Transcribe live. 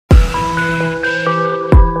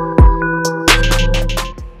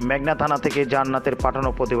মেঘনা থানা থেকে জান্নাতের পাঠানো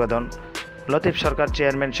প্রতিবেদন। লতিফ সরকার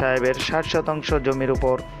চেয়ারম্যান সাহেবের 60% জমির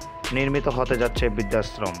উপর নির্মিত হতে যাচ্ছে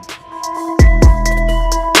বৃদ্ধাশ্রম।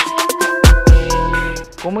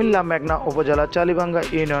 কুমিল্লা মেঘনা উপজেলা চালিবাঙ্গা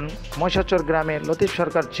ইউনিয়ন মহিষাচর গ্রামে লতিফ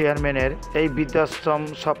সরকার চেয়ারম্যানের এই বৃদ্ধাশ্রম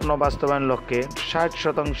স্বপ্ন বাস্তবায়ন লক্ষ্যে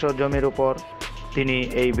 60% জমির উপর তিনি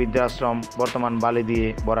এই বৃদ্ধাশ্রম বর্তমান বালি দিয়ে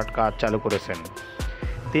ভরাট কাজ চালু করেছেন।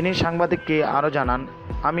 তিনি সাংবাদিককে আরও জানান,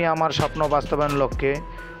 আমি আমার স্বপ্ন বাস্তবায়ন লক্ষ্যে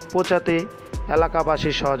পৌঁছাতে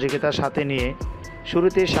এলাকাবাসীর সহযোগিতার সাথে নিয়ে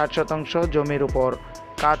শুরুতে 60% জমির উপর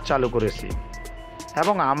কাজ চালু করেছি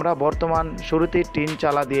এবং আমরা বর্তমান শুরুতে টিন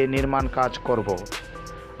চালা দিয়ে নির্মাণ কাজ করব।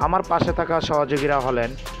 আমার পাশে থাকা সহযোগীরা হলেন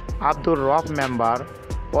আব্দুর রফ মেম্বার,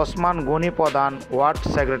 ওসমান গনি প্রধান ওয়ার্ড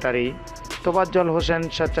সেক্রেটারি, তোফাজ্জল হোসেন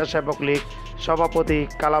স্বেচ্ছাসেবক লীগ সভাপতি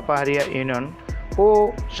কালাপাহাড়িয়া ইউনিয়ন ও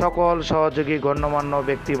সকল সহযোগী গণ্যমান্য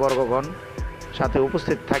ব্যক্তিবর্গগণ সাথে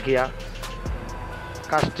উপস্থিত থাকিয়া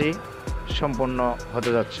কাজটি সম্পন্ন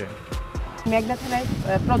হতে যাচ্ছে। মেঘনা থানায়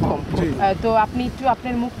প্রথম, তো আপনি একটু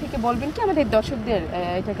আপনার মুখ থেকে বলবেন কি আমাদের দর্শকদের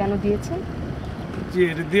এটা কেন দিয়েছেন? জি,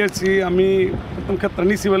 এটা দিয়েছি আমি প্রথম ক্ষেত্রে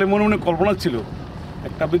নিছি বলে মনে মনে কল্পনা ছিল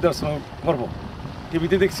একটা বৃদ্ধাশ্রম করবো।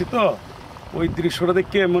 টিভিতে দেখছি তো ওই দৃশ্যটা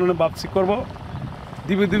দেখে মনে মনে ভাবছি করবো।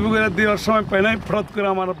 দিবে করে দেওয়ার সময় পাই নাই, ফরত করে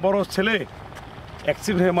আমার বড় ছেলে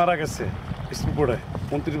অ্যাক্সিডেন্ট হয়ে মারা গেছে স্পিডবোর্ডে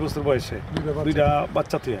 29 বছর বয়সে, দুইটা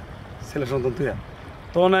বাচ্চা তুইয়া, ছেলে সন্তান তুইয়া।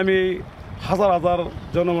 তখন আমি হাজার হাজার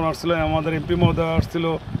জনগণ আসছিল, আমাদের এমপি মহোদয় আসছিল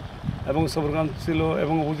এবং সবরগান ছিল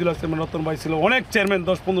এবং উপজেলা চেয়ারম্যান রতন ভাই ছিল, অনেক চেয়ারম্যান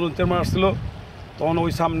 10-15 জন চেয়ারম্যান আসছিল। তখন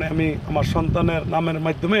ওই সামনে আমি আমার সন্তানের নামের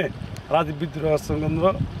মাধ্যমে রাজীব বিদ্যুৎ আশ্রম কেন্দ্র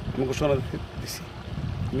আমি ঘোষণা দিছি।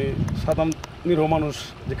 আমি সাধারণ নিরহ মানুষ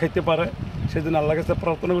যে খাইতে পারে সেই জন্য আল্লাহ কাছে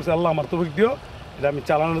প্রার্থনা করছি, আল্লাহ আমার তৌফিক দিও, এটা আমি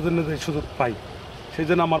চালানোর জন্য যে সুযোগ পাই সেই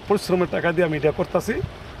জন্য আমার পরিশ্রমের টাকা দিয়ে আমি এটা করতেছি।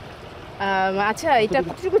 আচ্ছা, এটা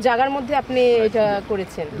কতটুকু জায়গার মধ্যে আপনি এটা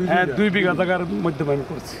করেছেন? হ্যাঁ, 2 বিঘা জায়গার মধ্যে আমি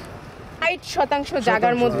করেছি। 60%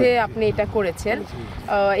 জায়গার মধ্যে আপনি এটা করেছেন।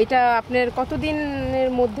 এটা আপনার কতদিনের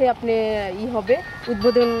মধ্যে আপনি হবে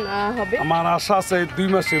উদ্বোধন হবে? আমার আশা আছে 2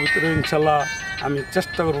 মাসের ভিতরে ইনশাল্লাহ আমি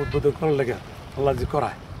চেষ্টা করবো উদ্বোধন করার লেগে। আল্লাহ যে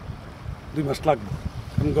করায় 2 মাস লাগবে,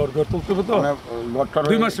 ঘর তুলতে হবে তো।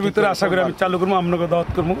 2 মাসের ভিতরে আশা করি আমি চালু করবো, আপনাকে দাওয়াত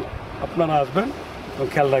করবো, আপনারা আসবেন এবং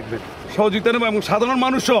খেয়াল রাখবেন, সহযোগিতা নেব এবং সাধারণ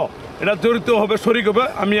মানুষও এটা জড়িত হবে, শরিক হবে,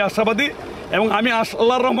 আমি আশাবাদী। এবং আমি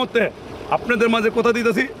আল্লাহর রহমতে আপনাদের মাঝে কথা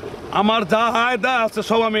দিতেছি, আমার যা আয় দা আছে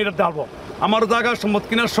সব আমি এটা ঢালবো। আমার জায়গা সম্পদ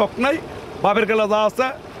কেনার শখ নাই, বাপের গেলা যা আছে,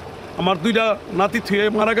 আমার 2টা নাতি থুয়ে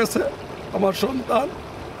মারা গেছে, আমার সন্তান,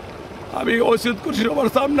 আমি ওসিয়ত করছি আমার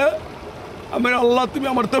সামনে, আমি আল্লাহ তুমি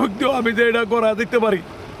আমার তৌফিক দিও, আমি যে এটা করা দিতে পারি,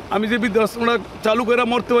 আমি যে বৃদ্ধাশ্রমটা চালু করে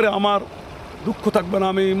মরতে পারি, আমার দুঃখ থাকবে না।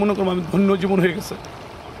 আমি মনে করবো আমি ধন্য জীবন হয়ে গেছে।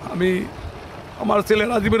 আমি আমার ছেলে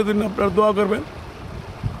রাজীবের জন্য আপনারা দোয়া করবেন,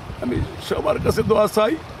 আমি সবার কাছে দোয়া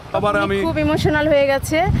চাই। আবার আমি খুব ইমোশনাল হয়ে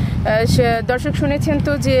গেছে। দর্শক শুনেছেন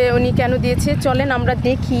তো যে উনি কেন দিয়েছে, চলেন আমরা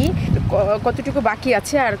দেখি কতটুকু বাকি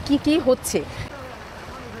আছে আর কি কি হচ্ছে।